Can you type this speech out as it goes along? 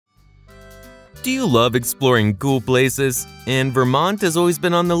Do you love exploring cool places, and Vermont has always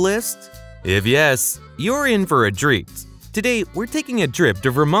been on the list? If yes, you're in for a treat. Today, we're taking a trip to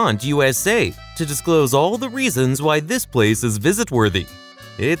Vermont, USA to disclose all the reasons why this place is visit-worthy.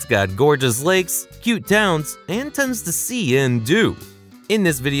 It's got gorgeous lakes, cute towns, and tons to see and do. In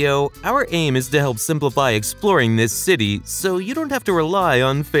this video, our aim is to help simplify exploring this city so you don't have to rely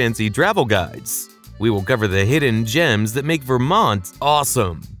on fancy travel guides. We will cover the hidden gems that make Vermont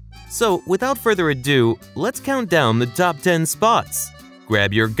awesome. So, without further ado, let's count down the top 10 spots.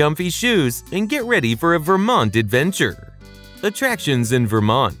 Grab your comfy shoes and get ready for a Vermont adventure. Attractions in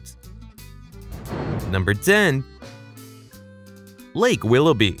Vermont. Number 10. Lake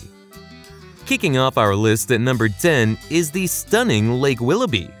Willoughby. Kicking off our list at number 10 is the stunning Lake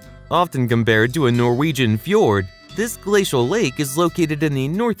Willoughby. Often compared to a Norwegian fjord, this glacial lake is located in the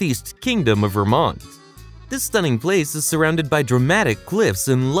northeast kingdom of Vermont. This stunning place is surrounded by dramatic cliffs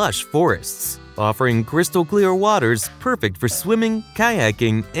and lush forests, offering crystal-clear waters perfect for swimming,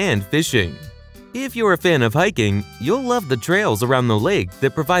 kayaking, and fishing. If you're a fan of hiking, you'll love the trails around the lake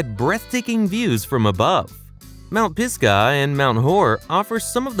that provide breathtaking views from above. Mount Pisgah and Mount Hor offer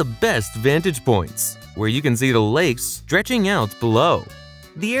some of the best vantage points, where you can see the lake stretching out below.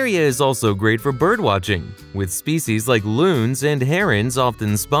 The area is also great for birdwatching, with species like loons and herons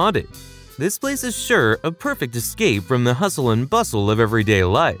often spotted. This place is sure a perfect escape from the hustle and bustle of everyday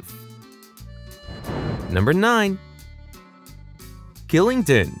life. Number 9.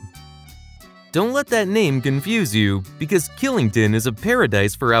 Killington. Don't let that name confuse you, because Killington is a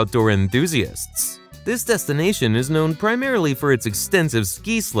paradise for outdoor enthusiasts. This destination is known primarily for its extensive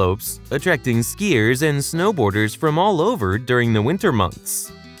ski slopes, attracting skiers and snowboarders from all over during the winter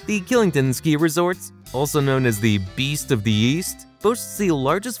months. The Killington Ski Resort, also known as the Beast of the East, boasts the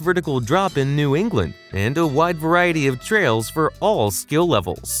largest vertical drop in New England and a wide variety of trails for all skill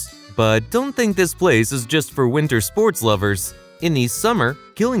levels. But don't think this place is just for winter sports lovers. In the summer,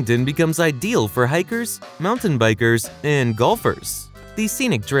 Killington becomes ideal for hikers, mountain bikers, and golfers. These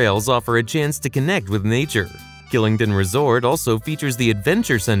scenic trails offer a chance to connect with nature. Killington Resort also features the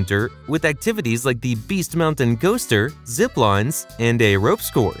Adventure Center with activities like the Beast Mountain Coaster, zip lines, and a ropes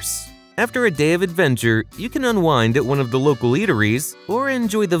course. After a day of adventure, you can unwind at one of the local eateries or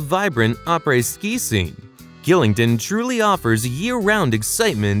enjoy the vibrant après-ski scene. Killington truly offers year-round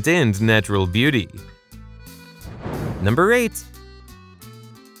excitement and natural beauty. Number 8.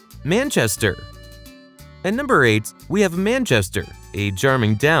 Manchester. At number 8, we have Manchester, a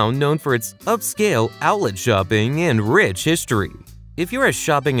charming town known for its upscale outlet shopping and rich history. If you're a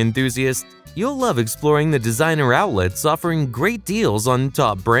shopping enthusiast, you'll love exploring the designer outlets offering great deals on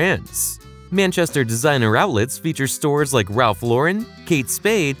top brands. Manchester designer outlets feature stores like Ralph Lauren, Kate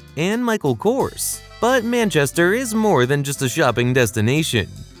Spade, and Michael Kors. But Manchester is more than just a shopping destination.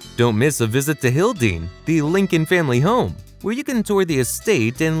 Don't miss a visit to Hildene, the Lincoln family home, where you can tour the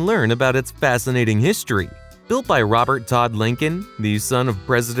estate and learn about its fascinating history. Built by Robert Todd Lincoln, the son of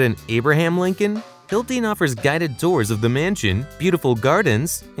President Abraham Lincoln, Hildene offers guided tours of the mansion, beautiful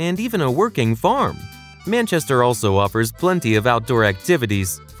gardens, and even a working farm. Manchester also offers plenty of outdoor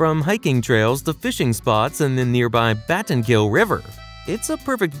activities, from hiking trails to fishing spots in the nearby Battenkill River. It's a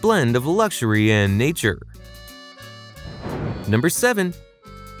perfect blend of luxury and nature. Number 7.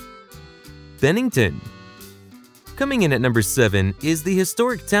 Bennington. Coming in at number 7 is the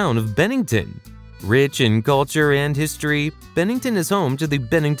historic town of Bennington. Rich in culture and history, Bennington is home to the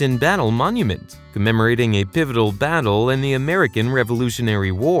Bennington Battle Monument, commemorating a pivotal battle in the American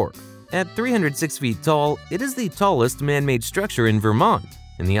Revolutionary War. At 306 feet tall, it is the tallest man-made structure in Vermont,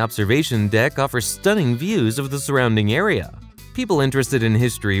 and the observation deck offers stunning views of the surrounding area. People interested in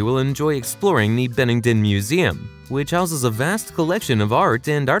history will enjoy exploring the Bennington Museum, which houses a vast collection of art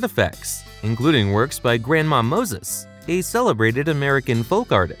and artifacts, including works by Grandma Moses, a celebrated American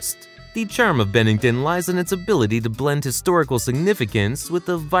folk artist. The charm of Bennington lies in its ability to blend historical significance with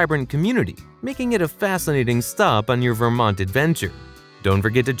a vibrant community, making it a fascinating stop on your Vermont adventure. Don't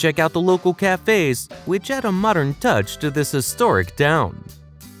forget to check out the local cafes, which add a modern touch to this historic town.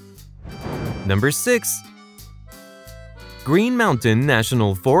 Number 6. Green Mountain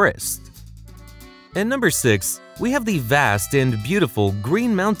National Forest. At number 6, we have the vast and beautiful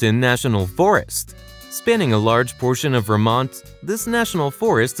Green Mountain National Forest. Spanning a large portion of Vermont, this national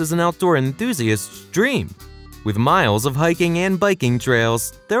forest is an outdoor enthusiast's dream. With miles of hiking and biking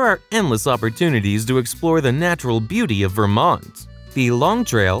trails, there are endless opportunities to explore the natural beauty of Vermont. The Long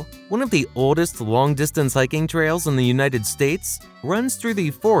Trail, one of the oldest long-distance hiking trails in the United States, runs through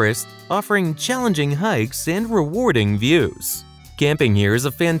the forest, offering challenging hikes and rewarding views. Camping here is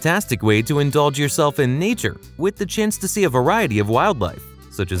a fantastic way to indulge yourself in nature, with the chance to see a variety of wildlife.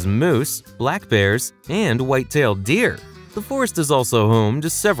 such as moose, black bears, and white-tailed deer. The forest is also home to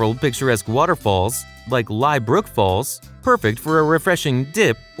several picturesque waterfalls, like Lye Brook Falls, perfect for a refreshing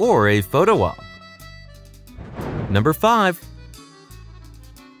dip or a photo op. Number 5.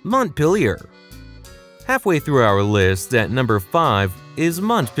 Montpelier. Halfway through our list at number 5 is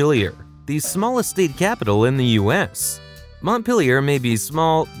Montpelier, the smallest state capital in the US. Montpelier may be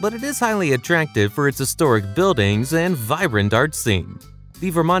small, but it is highly attractive for its historic buildings and vibrant art scene. The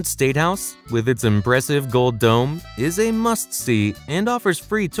Vermont State House, with its impressive gold dome, is a must-see and offers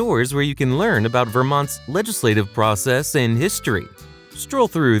free tours where you can learn about Vermont's legislative process and history. Stroll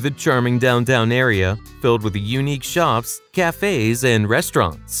through the charming downtown area, filled with unique shops, cafes, and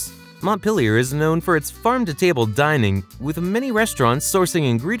restaurants. Montpelier is known for its farm-to-table dining, with many restaurants sourcing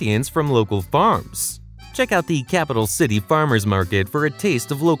ingredients from local farms. Check out the Capital City Farmers Market for a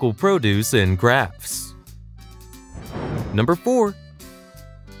taste of local produce and crafts. Number 4.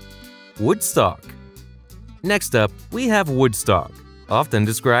 Woodstock. Next up, we have Woodstock, often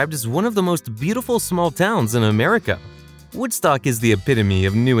described as one of the most beautiful small towns in America. Woodstock is the epitome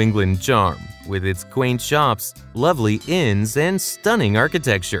of New England charm, with its quaint shops, lovely inns, and stunning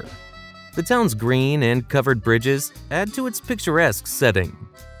architecture. The town's green and covered bridges add to its picturesque setting.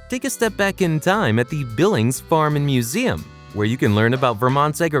 Take a step back in time at the Billings Farm and Museum, where you can learn about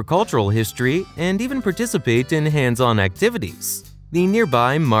Vermont's agricultural history and even participate in hands-on activities. The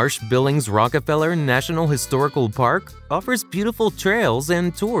nearby Marsh-Billings-Rockefeller National Historical Park offers beautiful trails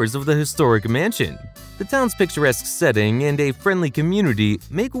and tours of the historic mansion. The town's picturesque setting and a friendly community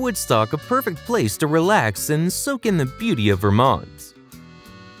make Woodstock a perfect place to relax and soak in the beauty of Vermont.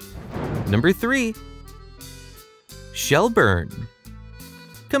 Number 3. Shelburne.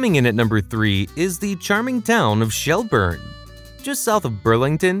 Coming in at number 3 is the charming town of Shelburne. Just south of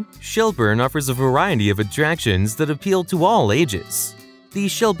Burlington, Shelburne offers a variety of attractions that appeal to all ages. The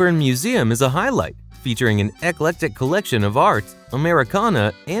Shelburne Museum is a highlight, featuring an eclectic collection of art,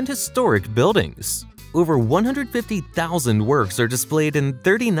 Americana, and historic buildings. Over 150,000 works are displayed in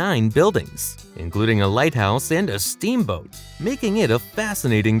 39 buildings, including a lighthouse and a steamboat, making it a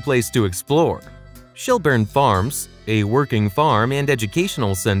fascinating place to explore. Shelburne Farms, a working farm and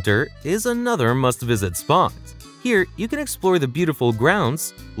educational center, is another must-visit spot. Here, you can explore the beautiful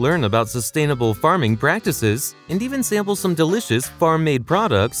grounds, learn about sustainable farming practices, and even sample some delicious farm-made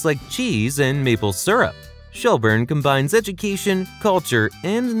products like cheese and maple syrup. Shelburne combines education, culture,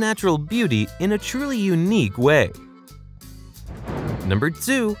 and natural beauty in a truly unique way. Number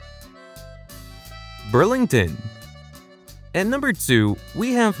 2. Burlington. At number 2,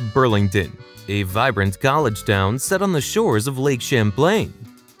 we have Burlington, a vibrant college town set on the shores of Lake Champlain.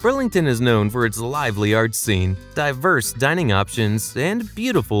 Burlington is known for its lively art scene, diverse dining options, and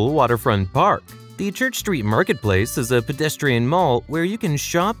beautiful waterfront park. The Church Street Marketplace is a pedestrian mall where you can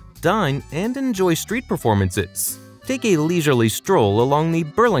shop, dine, and enjoy street performances. Take a leisurely stroll along the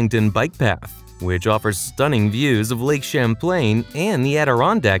Burlington Bike Path, which offers stunning views of Lake Champlain and the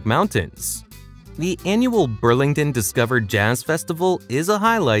Adirondack Mountains. The annual Burlington Discovered Jazz Festival is a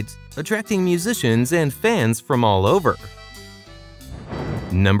highlight, attracting musicians and fans from all over.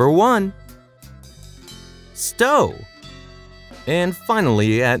 Number 1. Stowe. And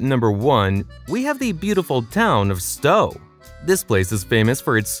finally, at number 1, we have the beautiful town of Stowe. This place is famous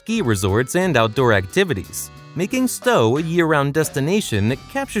for its ski resorts and outdoor activities, making Stowe a year-round destination that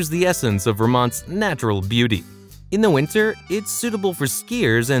captures the essence of Vermont's natural beauty. In the winter, it's suitable for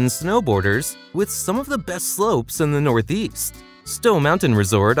skiers and snowboarders, with some of the best slopes in the Northeast. Stowe Mountain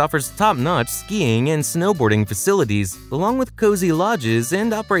Resort offers top-notch skiing and snowboarding facilities, along with cozy lodges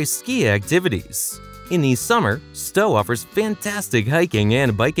and après-ski activities. In the summer, Stowe offers fantastic hiking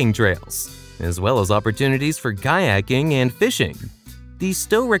and biking trails, as well as opportunities for kayaking and fishing. The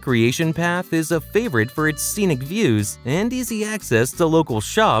Stowe Recreation Path is a favorite for its scenic views and easy access to local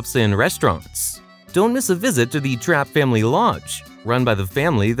shops and restaurants. Don't miss a visit to the Trapp Family Lodge, run by the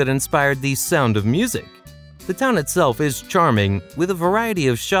family that inspired the Sound of Music. The town itself is charming, with a variety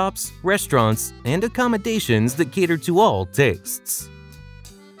of shops, restaurants, and accommodations that cater to all tastes.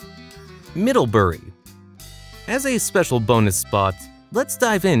 Middlebury. As a special bonus spot, let's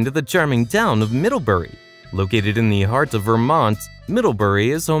dive into the charming town of Middlebury. Located in the heart of Vermont,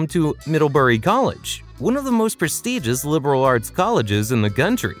 Middlebury is home to Middlebury College, one of the most prestigious liberal arts colleges in the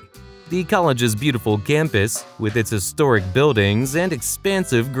country. The college's beautiful campus, with its historic buildings and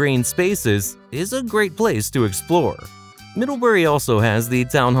expansive green spaces, is a great place to explore. Middlebury also has the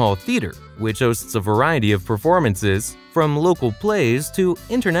Town Hall Theater, which hosts a variety of performances, from local plays to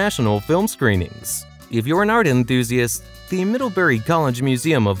international film screenings. If you're an art enthusiast, the Middlebury College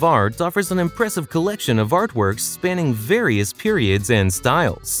Museum of Art offers an impressive collection of artworks spanning various periods and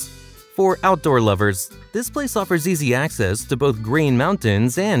styles. For outdoor lovers, this place offers easy access to both Green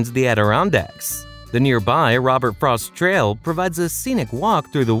Mountains and the Adirondacks. The nearby Robert Frost Trail provides a scenic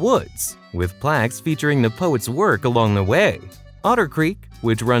walk through the woods, with plaques featuring the poet's work along the way. Otter Creek,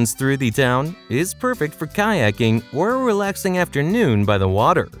 which runs through the town, is perfect for kayaking or a relaxing afternoon by the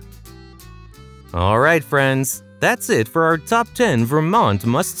water. Alright friends, that's it for our top 10 Vermont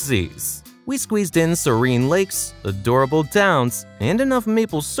must-sees. We squeezed in serene lakes, adorable towns, and enough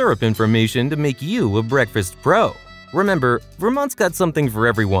maple syrup information to make you a breakfast pro. Remember, Vermont's got something for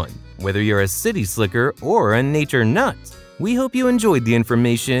everyone, whether you're a city slicker or a nature nut. We hope you enjoyed the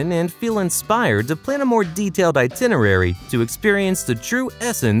information and feel inspired to plan a more detailed itinerary to experience the true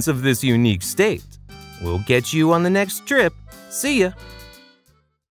essence of this unique state. We'll catch you on the next trip. See ya!